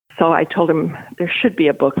So I told him there should be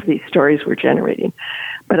a book of these stories we're generating.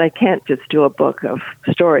 But I can't just do a book of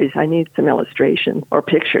stories. I need some illustrations or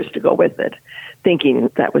pictures to go with it,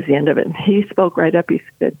 thinking that was the end of it. And he spoke right up. He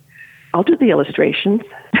said, I'll do the illustrations.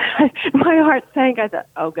 My heart sank. I thought,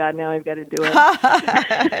 oh, God, now I've got to do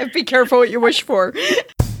it. Be careful what you wish for.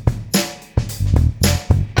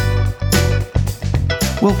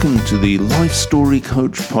 Welcome to the Life Story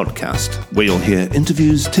Coach podcast, where you'll hear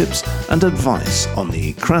interviews, tips, and advice on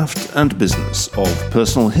the craft and business of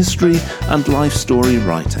personal history and life story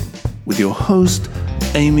writing, with your host,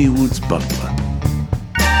 Amy Woods Butler.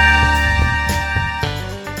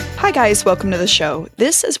 Hi guys, welcome to the show.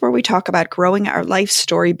 This is where we talk about growing our life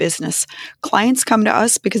story business. Clients come to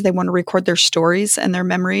us because they want to record their stories and their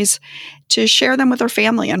memories to share them with their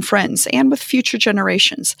family and friends and with future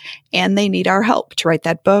generations. And they need our help to write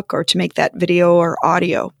that book or to make that video or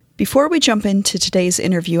audio. Before we jump into today's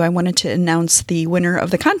interview, I wanted to announce the winner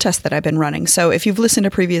of the contest that I've been running. So if you've listened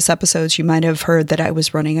to previous episodes, you might have heard that I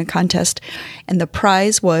was running a contest, and the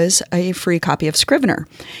prize was a free copy of Scrivener,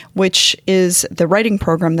 which is the writing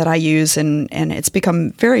program that I use, and it's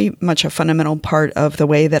become very much a fundamental part of the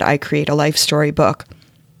way that I create a life story book.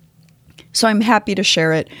 So I'm happy to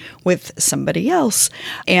share it with somebody else.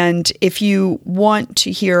 And if you want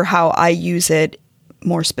to hear how I use it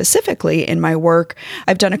more specifically in my work,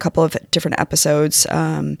 I've done a couple of different episodes.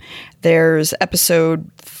 There's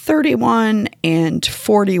episode 31 and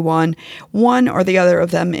 41. One or the other of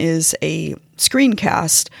them is a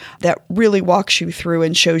screencast that really walks you through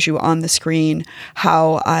and shows you on the screen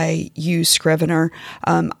how I use Scrivener.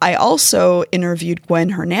 I also interviewed Gwen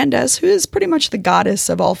Hernandez, who is pretty much the goddess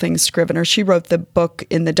of all things Scrivener. She wrote the book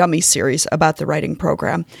in the Dummy series about the writing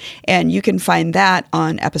program, and you can find that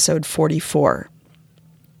on episode 44.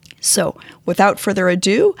 So, without further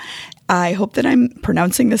ado, I hope that I'm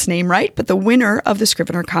pronouncing this name right, but the winner of the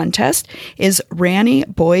Scrivener contest is Ranny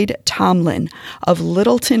Boyd Tomlin of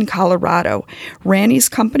Littleton, Colorado. Ranny's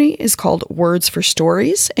company is called Words for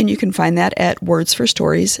Stories, and you can find that at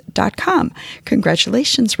wordsforstories.com.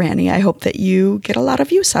 Congratulations, Ranny. I hope that you get a lot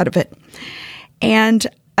of use out of it. And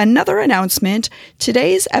another announcement,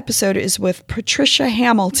 today's episode is with Patricia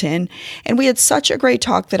Hamilton, and we had such a great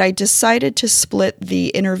talk that I decided to split the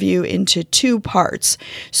interview into two parts.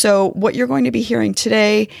 So what you're going to be hearing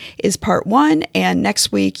today is part one, and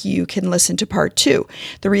next week you can listen to part two.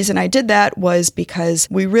 The reason I did that was because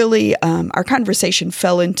we really, our conversation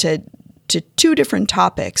fell into two different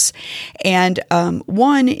topics. And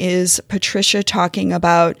one is Patricia talking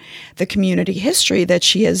about the community history that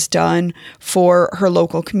she has done for her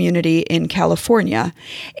local community in California,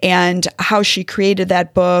 and how she created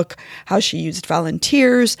that book, how she used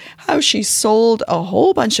volunteers, how she sold a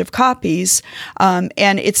whole bunch of copies, and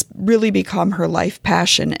it's really become her life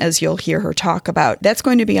passion, as you'll hear her talk about. That's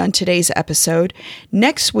going to be on today's episode.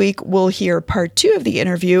 Next week, we'll hear part two of the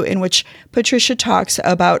interview, in which Patricia talks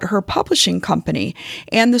about her publishing company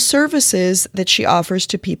and the services that she offers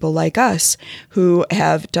to people like us who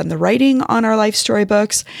have done the writing on our life story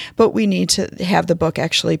books, but we need to have the book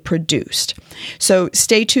actually produced. So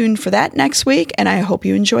stay tuned for that next week, and I hope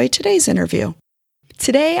you enjoy today's interview.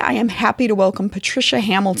 Today, I am happy to welcome Patricia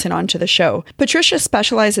Hamilton onto the show. Patricia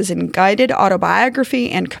specializes in guided autobiography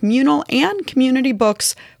and communal and community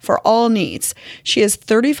books for all needs. She has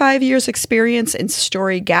 35 years experience in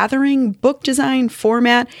story gathering, book design,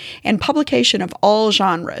 format, and publication of all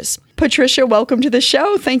genres. Patricia, welcome to the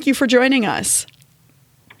show. Thank you for joining us.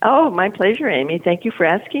 Oh, my pleasure, Amy. Thank you for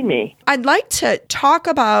asking me. I'd like to talk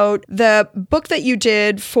about the book that you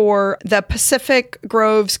did for the Pacific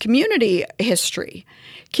Groves community history.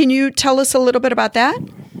 Can you tell us a little bit about that?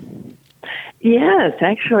 Yes,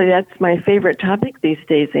 actually, that's my favorite topic these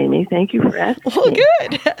days, Amy. Thank you for asking Well, me.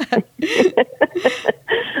 Good.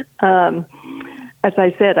 As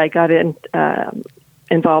I said, I got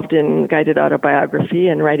involved in guided autobiography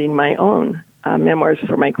and writing my own memoirs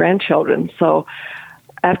for my grandchildren. So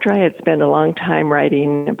after I had spent a long time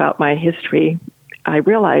writing about my history, I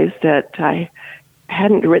realized that I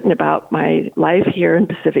hadn't written about my life here in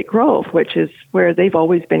Pacific Grove, which is where they've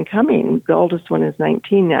always been coming. The oldest one is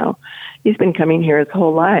 19 now. He's been coming here his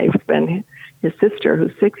whole life, and his sister,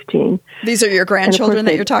 who's 16. These are your grandchildren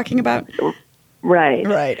that you're talking about? Right.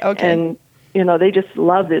 Right, okay. And, you know, they just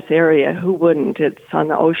love this area. Who wouldn't? It's on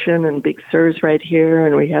the ocean, and Big Sur's right here,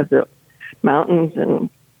 and we have the mountains and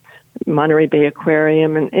Monterey Bay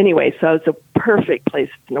Aquarium. And anyway, so it's a perfect place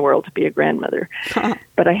in the world to be a grandmother.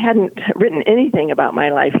 But I hadn't written anything about my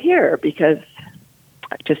life here because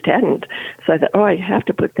I just hadn't. So I thought, I have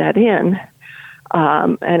to put that in.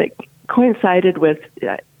 And it coincided with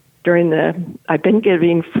I've been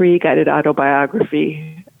giving free guided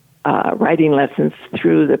autobiography writing lessons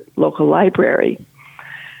through the local library,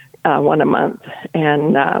 one a month.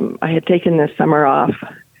 And I had taken this summer off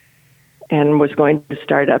and was going to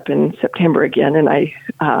start up in September again. And I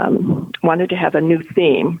wanted to have a new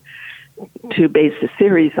theme to base the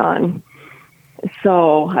series on.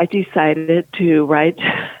 So I decided to write,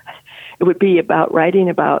 it would be about writing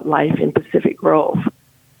about life in Pacific Grove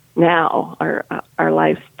now, our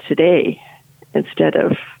lives today, instead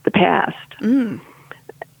of the past.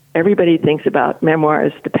 Everybody thinks about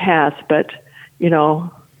memoirs, the past, but,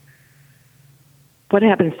 what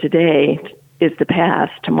happens today is the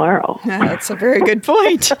past tomorrow. That's a very good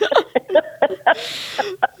point.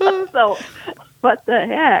 So, what the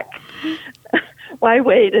heck? Why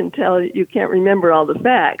wait until you can't remember all the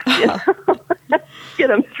facts? Get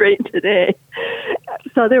them straight today.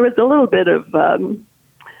 So there was a little bit of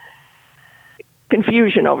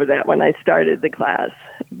confusion over that when I started the class,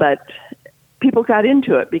 but people got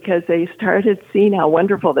into it because they started seeing how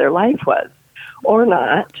wonderful their life was, or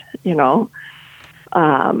not,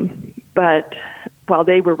 But while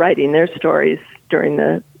they were writing their stories during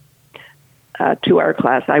the 2-hour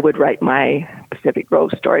class, I would write my Pacific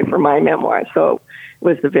Grove story for my memoir. So it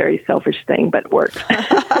was a very selfish thing, but it worked.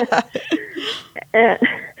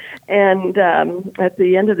 and at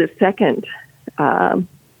the end of the second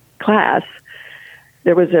class,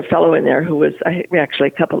 there was a fellow in there who was, actually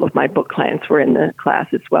a couple of my book clients were in the class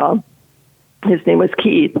as well. His name was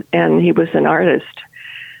Keith, and he was an artist.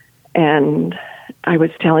 And I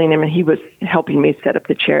was telling him, and he was helping me set up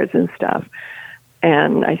the chairs and stuff.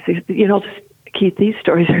 And I said, Keith, these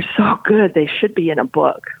stories are so good. They should be in a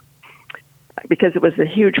book. Because it was a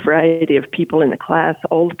huge variety of people in the class,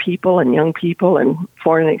 old people and young people and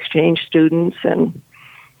foreign exchange students and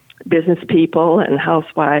business people and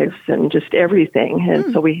housewives and just everything.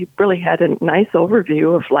 And so we really had a nice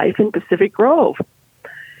overview of life in Pacific Grove.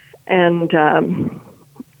 And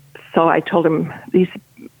so I told him these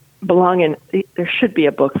belong in, there should be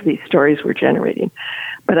a book of these stories we're generating.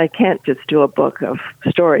 But I can't just do a book of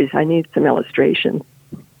stories. I need some illustrations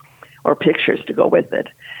or pictures to go with it,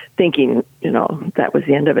 thinking, that was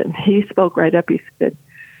the end of it. And he spoke right up. He said,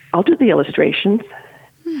 I'll do the illustrations.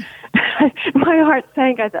 My heart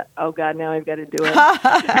sank. I thought, oh, God, now I've got to do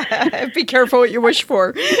it. Be careful what you wish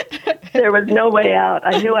for. There was no way out.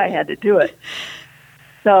 I knew I had to do it.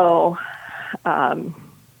 So I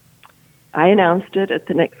announced it at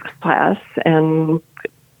the next class and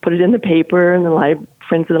put it in the paper, and the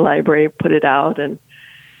friends of the library put it out, and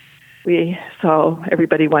so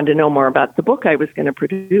everybody wanted to know more about the book I was going to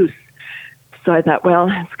produce. So I thought, well,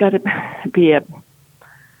 it's got to be a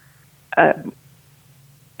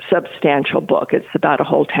substantial book. It's about a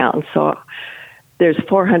whole town. So there's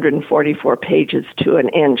 444 pages to an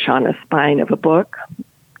inch on a spine of a book,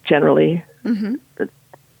 generally. Mm-hmm.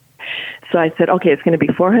 So I said, okay, it's going to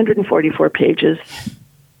be 444 pages,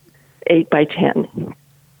 8 by 10.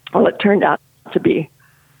 Well, it turned out to be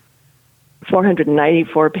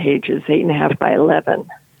 494 pages, 8.5 by 11.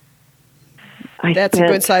 That's a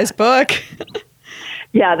good-sized book.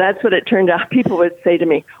 Yeah, that's what it turned out. People would say to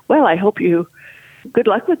me, well, I hope good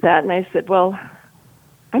luck with that. And I said, well,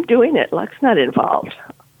 I'm doing it. Luck's not involved.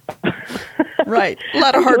 Right. A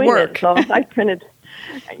lot of hard work. So I printed,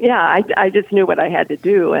 I just knew what I had to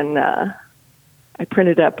do. And I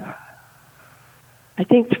printed up, I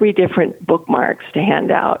think, 3 different bookmarks to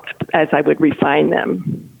hand out as I would refine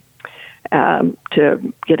them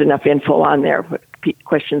to get enough info on there.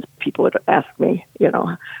 Questions people would ask me,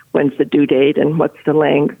 when's the due date and what's the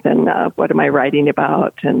length and what am I writing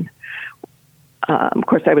about? And of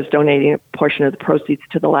course, I was donating a portion of the proceeds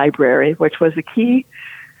to the library, which was a key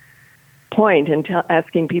point in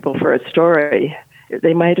asking people for a story.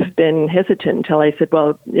 They might have been hesitant until I said,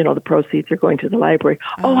 well, the proceeds are going to the library.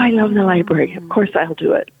 Oh, I love the library. Of course I'll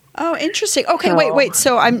do it. Oh, interesting. Okay, wait.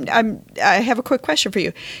 So I have a quick question for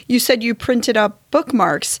you. You said you printed up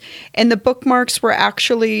bookmarks, and the bookmarks were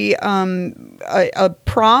actually a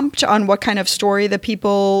prompt on what kind of story the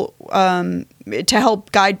people, to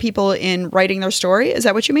help guide people in writing their story. Is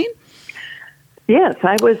that what you mean? Yes,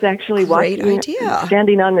 I was actually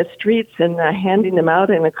standing on the streets and handing them out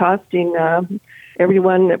and accosting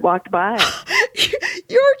everyone that walked by.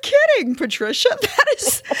 You're kidding, Patricia.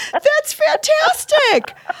 That's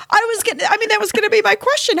fantastic. That was going to be my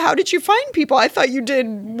question. How did you find people? I thought you did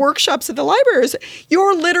workshops at the libraries.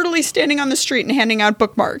 You're literally standing on the street and handing out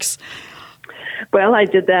bookmarks. Well, I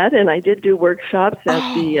did that, and I did do workshops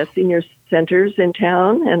at the senior centers in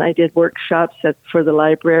town, and I did workshops for the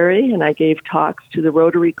library, and I gave talks to the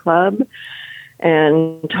Rotary Club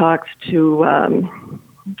and talks to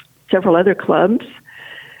several other clubs,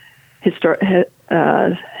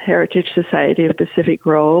 Heritage Society of Pacific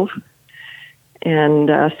Grove. And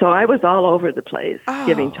so I was all over the place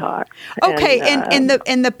giving talks. Okay, and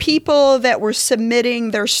the people that were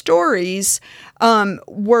submitting their stories,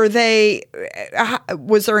 was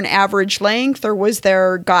there an average length, or was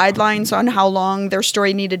there guidelines on how long their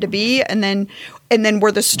story needed to be? And then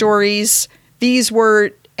were the stories, these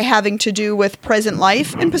were having to do with present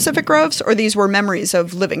life in Pacific Groves, or these were memories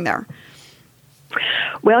of living there?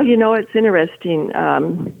 Well, it's interesting.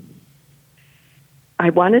 I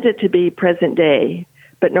wanted it to be present day,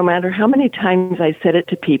 but no matter how many times I said it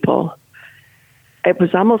to people, it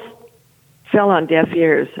was almost fell on deaf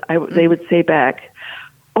ears. They would say back,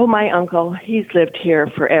 "Oh, my uncle, he's lived here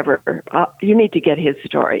forever. You need to get his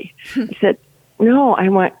story." I said, "No,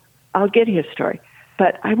 I'll get his story,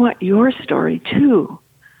 but I want your story too.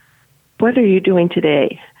 What are you doing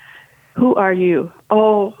today? Who are you?"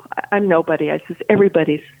 "Oh, I'm nobody." I says,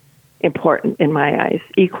 "Everybody's important in my eyes,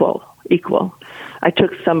 equal. I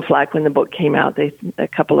took some flack when the book came out. A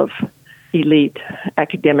couple of elite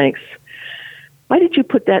academics, "Why did you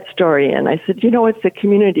put that story in?" I said, "It's a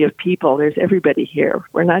community of people. There's everybody here.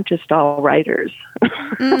 We're not just all writers."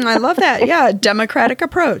 I love that. Yeah, democratic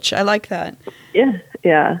approach. I like that.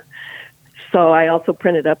 Yeah. So I also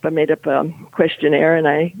I made up a questionnaire, and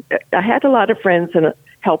I had a lot of friends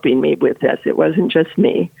helping me with this. It wasn't just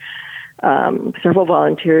me. Several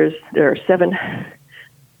volunteers. There are 7.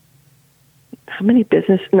 How many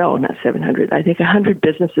business? No, not 700. I think 100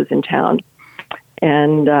 businesses in town.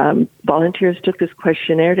 And volunteers took this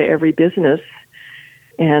questionnaire to every business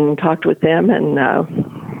and talked with them. And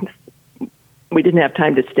we didn't have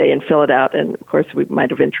time to stay and fill it out. And, of course, we might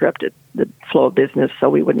have interrupted the flow of business, so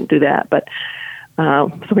we wouldn't do that. But so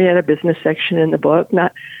we had a business section in the book,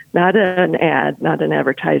 not an ad, not an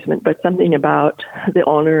advertisement, but something about the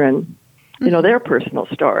owner and their personal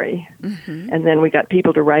story. Mm-hmm. And then we got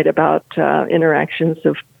people to write about interactions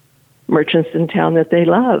of merchants in town that they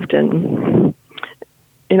loved. And,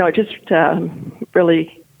 it just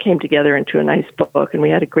really came together into a nice book. And we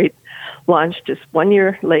had a great launch just 1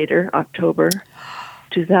 year later, October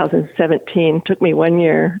 2017. Took me 1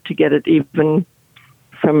 year to get it even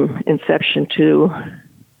from inception to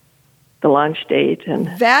the launch date. And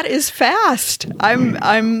that is fast.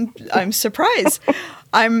 I'm surprised.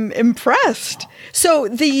 I'm impressed. So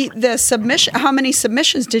the submission, how many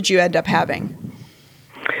submissions did you end up having?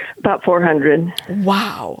 About 400.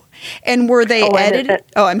 Wow. And were they edited?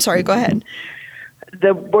 I'm sorry. Go ahead.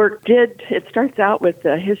 The work it starts out with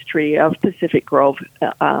the history of Pacific Grove.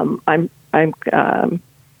 I'm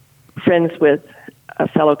friends with a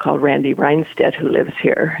fellow called Randy Reinstedt who lives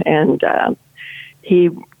here, and he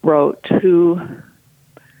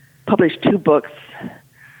published 2 books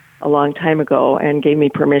a long time ago and gave me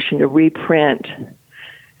permission to reprint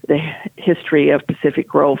the history of Pacific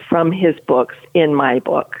Grove from his books in my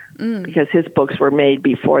book, because his books were made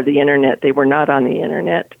before the internet. They were not on the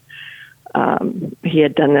internet. He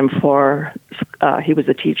had done them he was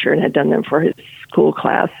a teacher and had done them for his school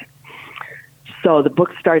class. So the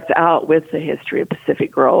book starts out with the history of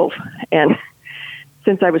Pacific Grove. And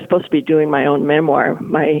since I was supposed to be doing my own memoir,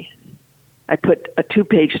 I put a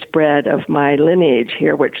 2-page spread of my lineage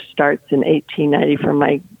here, which starts in 1890 from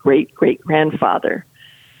my great-great-grandfather,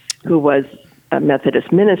 who was a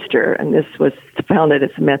Methodist minister, and this was founded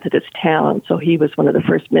as a Methodist town, so he was one of the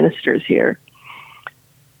first ministers here.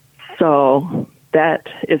 So that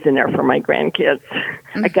is in there for my grandkids.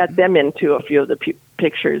 Mm-hmm. I got them into a few of the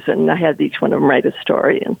pictures, and I had each one of them write a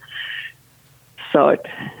story. And so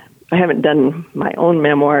I haven't done my own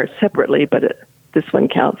memoir separately, but this one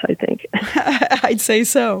counts, I think. I'd say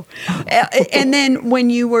so. And then when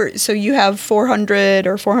so you have 400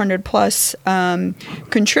 or 400 plus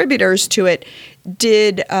contributors to it.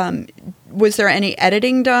 Was there any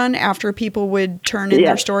editing done after people would turn in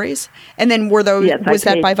their stories? And then was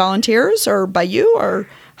that by volunteers or by you, or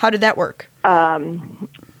how did that work?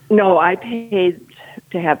 No, I paid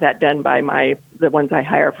to have that done by the ones I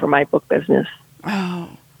hire for my book business. Oh.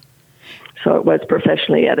 So it was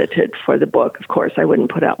professionally edited for the book. Of course, I wouldn't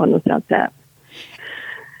put out one without that.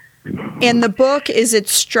 And the book, is it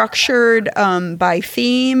structured by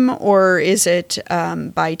theme, or is it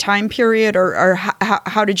by time period, or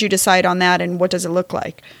how did you decide on that, and what does it look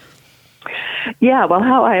like? Yeah, well,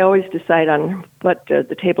 how I always decide on what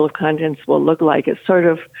the table of contents will look like is sort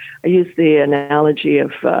of, I use the analogy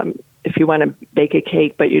of if you want to bake a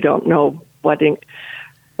cake but you don't know what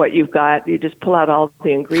you've got, you just pull out all the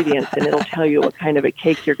ingredients and it'll tell you what kind of a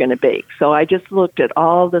cake you're going to bake. So I just looked at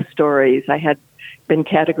all the stories. I had been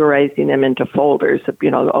categorizing them into folders of,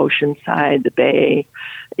 the ocean side, the bay,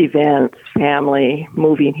 events, family,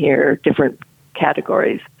 moving here, different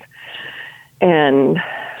categories. And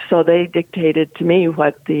so they dictated to me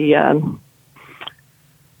what the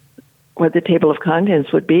table of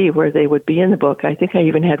contents would be, where they would be in the book. I think I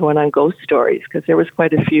even had one on ghost stories because there was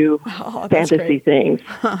quite a few fantasy things.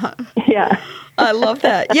 Yeah. I love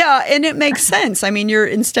that. Yeah, and it makes sense. I mean, you're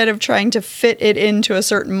instead of trying to fit it into a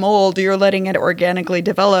certain mold, you're letting it organically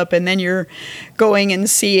develop, and then you're going and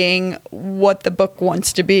seeing what the book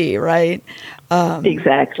wants to be, right?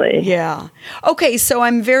 Exactly. Yeah. Okay, so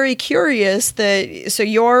I'm very curious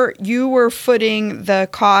you were footing the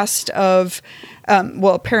cost of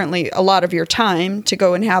apparently a lot of your time to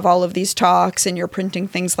go and have all of these talks, and you're printing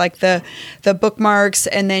things like the bookmarks,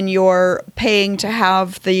 and then you're paying to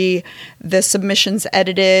have the submissions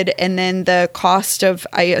edited, and then the cost of,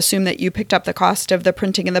 I assume that you picked up the cost of the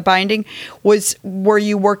printing and the binding. Were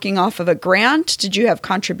you working off of a grant? Did you have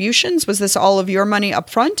contributions? Was this all of your money up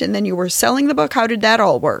front, and then you were selling the book? How did that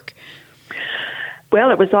all work?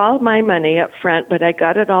 Well, it was all my money up front, but I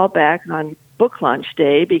got it all back on book launch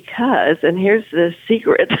day because, and here's the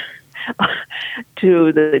secret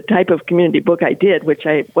to the type of community book I did, which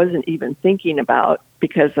I wasn't even thinking about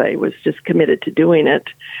because I was just committed to doing it.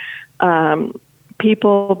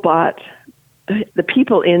 People bought, the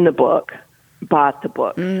people in the book bought the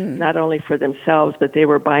book, not only for themselves, but they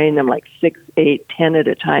were buying them like 6, 8, 10 at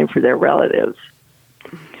a time for their relatives.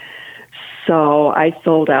 So I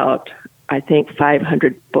sold out, I think,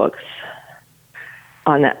 500 books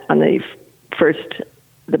on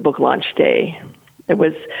the book launch day. It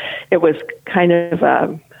was kind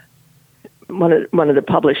of one of the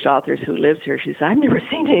published authors who lives here. She said, "I've never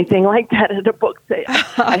seen anything like that at a book sale."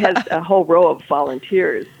 I had a whole row of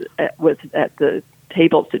volunteers at the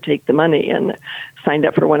tables to take the money and signed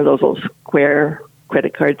up for one of those little square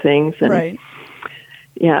credit card things. And right.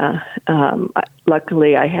 Yeah.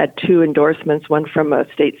 Luckily, I had 2 endorsements, one from a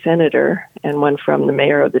state senator and one from the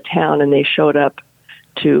mayor of the town, and they showed up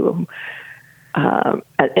to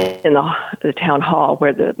in the town hall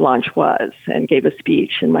where the launch was and gave a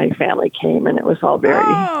speech, and my family came, and it was all very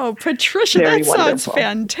Patricia, very that sounds wonderful.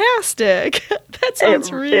 Fantastic. That sounds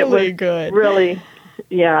really good. Really,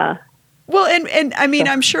 yeah. Well, and I mean,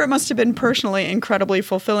 I'm sure it must have been personally incredibly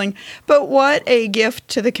fulfilling, but what a gift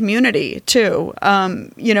to the community, too.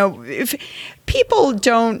 If people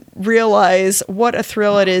don't realize what a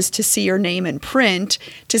thrill it is to see your name in print,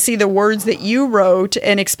 to see the words that you wrote,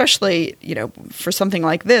 and especially, for something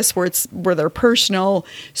like this, where they're personal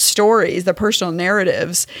stories, the personal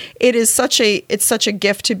narratives, it's such a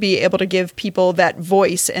gift to be able to give people that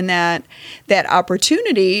voice and that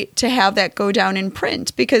opportunity to have that go down in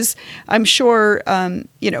print, because I'm sure,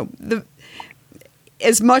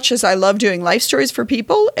 as much as I love doing life stories for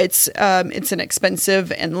people, it's an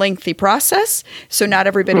expensive and lengthy process. So not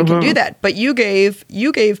everybody can do that. But you gave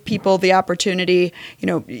people the opportunity.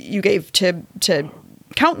 You gave to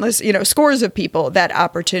countless, scores of people that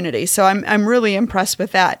opportunity. So I'm really impressed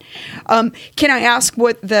with that. Can I ask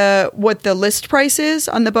what the list price is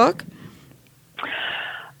on the book?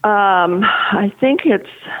 I think it's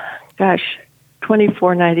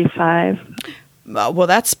 $24.95. Well,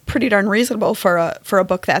 that's pretty darn reasonable for a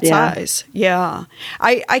book that size. Yeah.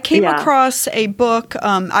 I came across a book.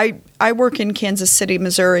 I work in Kansas City,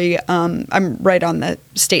 Missouri. I'm right on the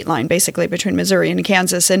state line, basically, between Missouri and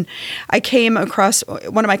Kansas. And I came across,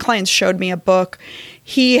 one of my clients showed me a book.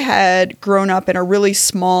 He had grown up in a really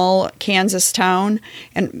small Kansas town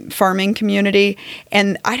and farming community.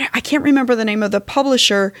 And I can't remember the name of the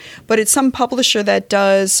publisher, but it's some publisher that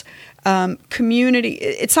does community.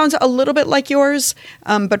 It sounds a little bit like yours,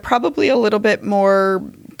 but probably a little bit more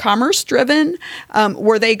commerce driven,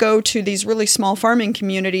 where they go to these really small farming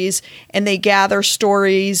communities and they gather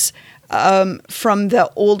stories from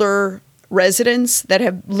the older residents that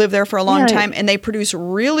have lived there for a long time, and they produce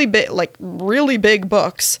really big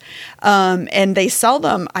books, and they sell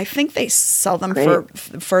them. I think they sell them for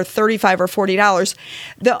 $35 or $40.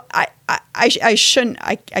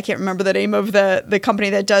 I can't remember the name of the company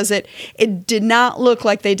that does it. It did not look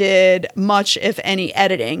like they did much, if any,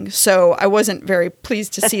 editing, so I wasn't very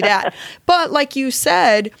pleased to see that. But like you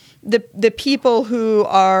said, the people who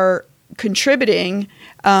are contributing,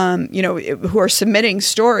 who are submitting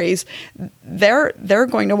stories, they're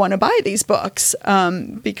going to want to buy these books,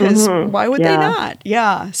 because why would they not?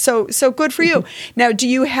 Yeah. So good for you. Now, do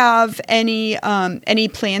you have any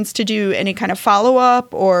plans to do any kind of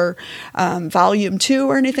follow-up or volume 2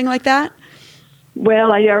 or anything like that?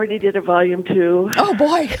 Well, I already did a volume 2. Oh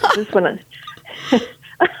boy. This one,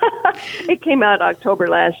 it came out October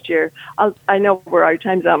last year. I know our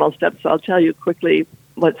time's almost up, so I'll tell you quickly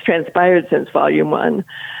what's transpired since volume 1.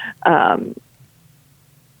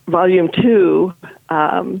 Volume 2,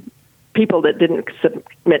 people that didn't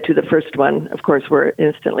submit to the first one, of course, were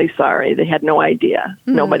instantly sorry. They had no idea.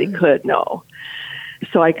 Nobody could know.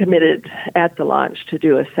 So I committed at the launch to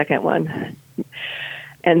do a second one.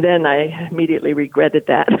 And then I immediately regretted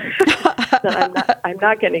that. That I'm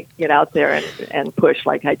not going to get out there and push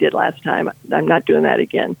like I did last time. I'm not doing that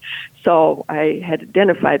again. So I had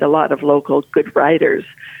identified a lot of local good writers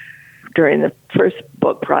during the first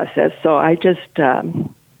book process. So I just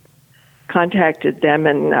contacted them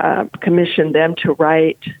and commissioned them to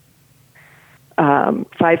write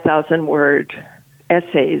 5,000-word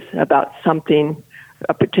essays about something,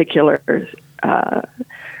 a particular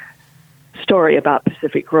story about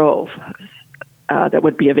Pacific Grove that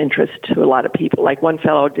would be of interest to a lot of people. Like one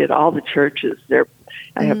fellow did all the churches.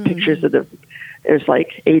 I have pictures of there's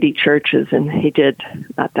like 80 churches, and he did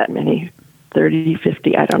not that many, 30,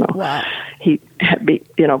 50, I don't know. Wow. He had,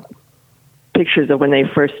 pictures of when they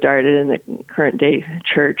first started in the current day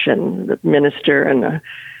church and the minister. And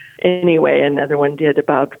anyway, another one did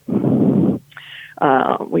about,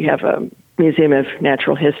 we have a Museum of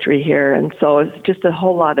Natural History here. And so it's just a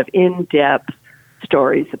whole lot of in-depth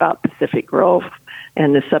stories about Pacific Grove.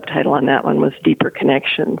 And the subtitle on that one was Deeper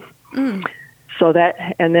Connections. So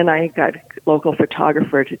that, and then I got a local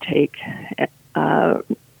photographer to take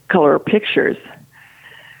color pictures.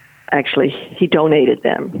 Actually, he donated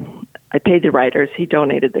them. I paid the writers. He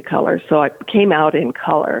donated the color. So it came out in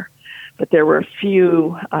color. But there were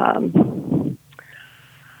fewer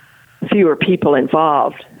people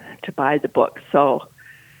involved to buy the book. So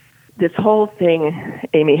this whole thing,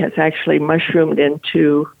 Amy, has actually mushroomed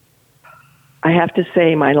into, I have to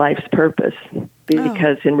say, my life's purpose.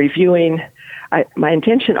 Because in reviewing, my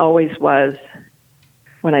intention always was,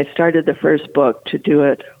 when I started the first book, to do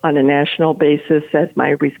it on a national basis as my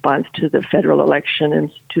response to the federal election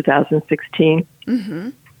in 2016.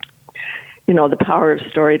 The power of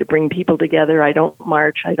story to bring people together. I don't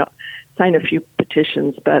march. I don't sign a few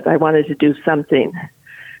petitions, but I wanted to do something.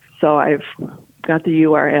 So I've got the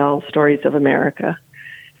URL, Stories of America,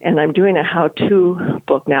 and I'm doing a how-to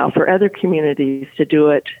book now for other communities to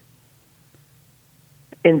do it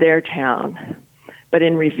in their town. But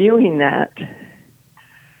in reviewing that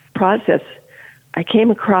process, I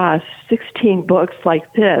came across 16 books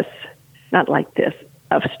like this, not like this,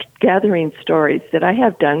 of gathering stories that I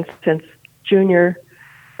have done since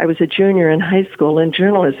I was a junior in high school in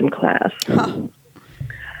journalism class.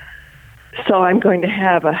 So I'm going to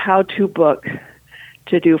have a how-to book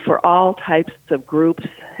to do for all types of groups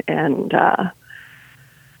and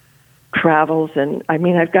travels. And I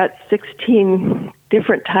mean, I've got 16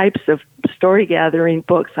 different types of story gathering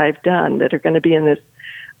books I've done that are going to be in this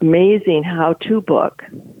amazing how-to book,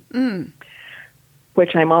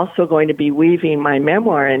 which I'm also going to be weaving my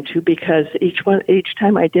memoir into, because each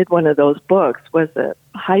time I did one of those books was a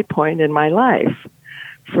high point in my life.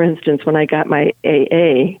 For instance, when I got my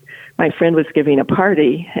AA, my friend was giving a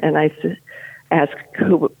party, and I asked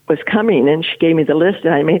who was coming, and she gave me the list,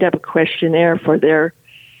 and I made up a questionnaire for it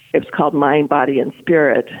was called Mind, Body, and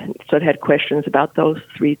Spirit. So it had questions about those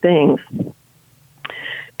three things.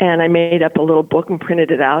 And I made up a little book and printed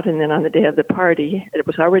it out, and then on the day of the party, it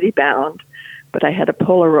was already bound, but I had a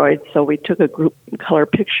Polaroid, so we took a group color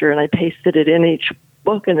picture, and I pasted it in each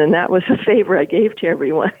book, and then that was a favor I gave to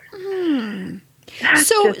everyone.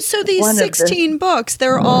 So these 16 books,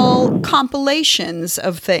 they're all compilations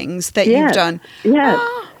of things that you've done. Yes.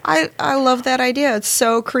 I love that idea. It's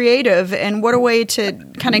so creative, and what a way to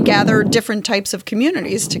kind of gather different types of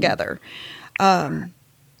communities together.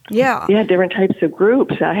 Yeah, different types of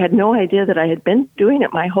groups. I had no idea that I had been doing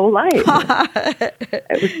it my whole life.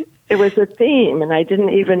 It was a theme, and I didn't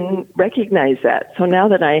even recognize that. So now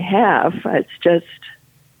that I have, it's just,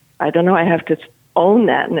 I don't know, I have to own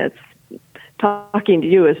that, and it's talking to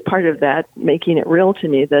you is part of that, making it real to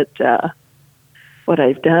me that what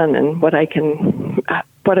I've done and what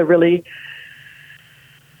a really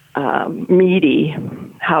meaty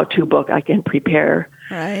how-to book I can prepare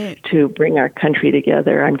to bring our country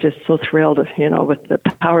together. I'm just so thrilled, with the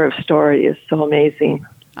power of story is so amazing.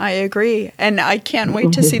 I agree. And I can't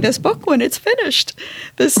wait to see this book when it's finished.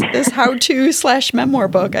 This how-to / memoir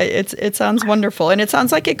book. It sounds wonderful. And it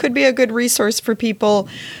sounds like it could be a good resource for people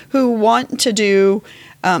who want to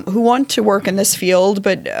work in this field,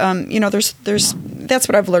 but, there's that's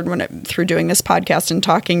what I've learned through doing this podcast and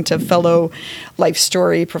talking to fellow life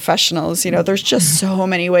story professionals. There's just so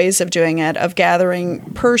many ways of doing it, of gathering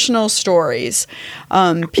personal stories,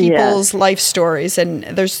 people's life stories, and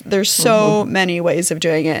there's so many ways of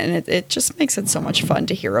doing it, and it just makes it so much fun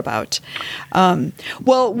to hear about.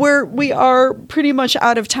 Well, we are pretty much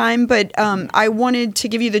out of time, but I wanted to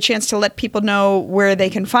give you the chance to let people know where they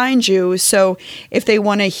can find you. So if they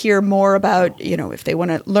want to hear more about, if they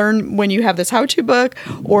want to learn when you have this how-to book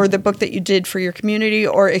or the book that you did for your community,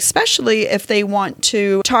 or especially if they want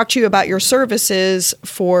to talk to you about your services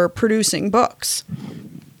for producing books.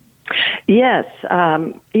 Yes,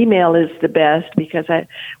 email is the best because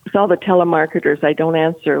with all the telemarketers, I don't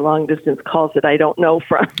answer long-distance calls that I don't know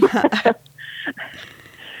from.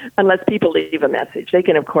 Unless people leave a message. They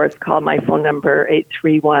can, of course, call my phone number,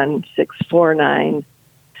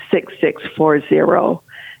 831-649-6640,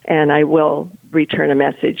 and I will return a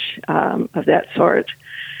message of that sort.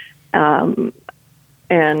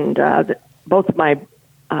 Both of my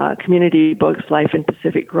community books, Life in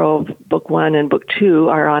Pacific Grove, Book 1 and Book 2,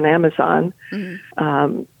 are on Amazon.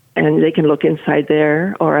 And they can look inside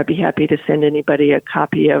there, or I'd be happy to send anybody a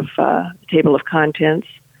copy of Table of Contents.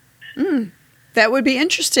 That would be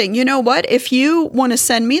interesting. You know what? If you want to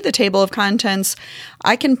send me the table of contents,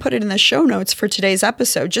 I can put it in the show notes for today's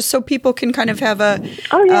episode, just so people can kind of have an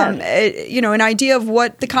idea of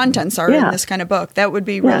what the contents are in this kind of book. That would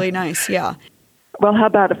be really nice. Yeah. Well, how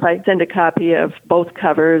about if I send a copy of both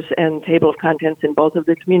covers and table of contents in both of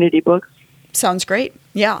the community books? Sounds great.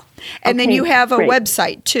 Yeah. And then you have a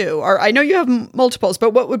website too, or I know you have multiples,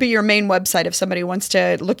 but what would be your main website if somebody wants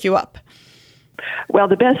to look you up? Well,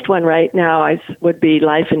 the best one right now would be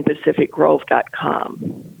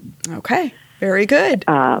lifeinpacificgrove.com. Okay, very good.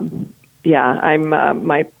 I'm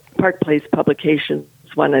my Park Place Publications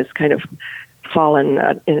one has kind of fallen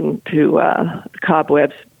into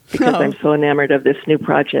cobwebs because I'm so enamored of this new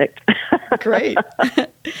project. Great.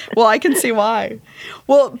 Well, I can see why.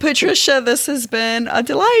 Well, Patricia, this has been a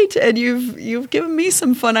delight, and you've given me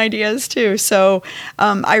some fun ideas too. So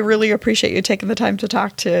I really appreciate you taking the time to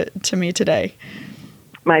talk to me today.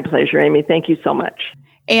 My pleasure, Amy. Thank you so much.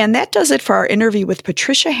 And that does it for our interview with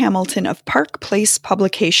Patricia Hamilton of Park Place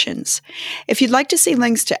Publications. If you'd like to see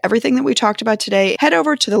links to everything that we talked about today, head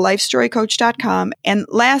over to thelifestorycoach.com. And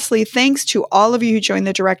lastly, thanks to all of you who joined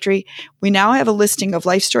the directory. We now have a listing of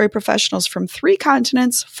life story professionals from 3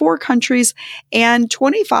 continents, 4 countries, and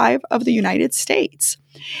 25 of the United States.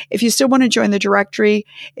 If you still want to join the directory,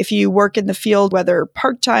 if you work in the field, whether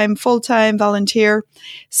part-time, full-time, volunteer,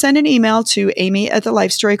 send an email to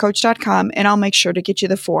amy@thelifestorycoach.com and I'll make sure to get you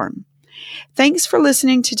the form. Thanks for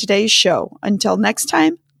listening to today's show. Until next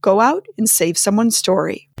time, go out and save someone's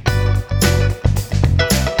story.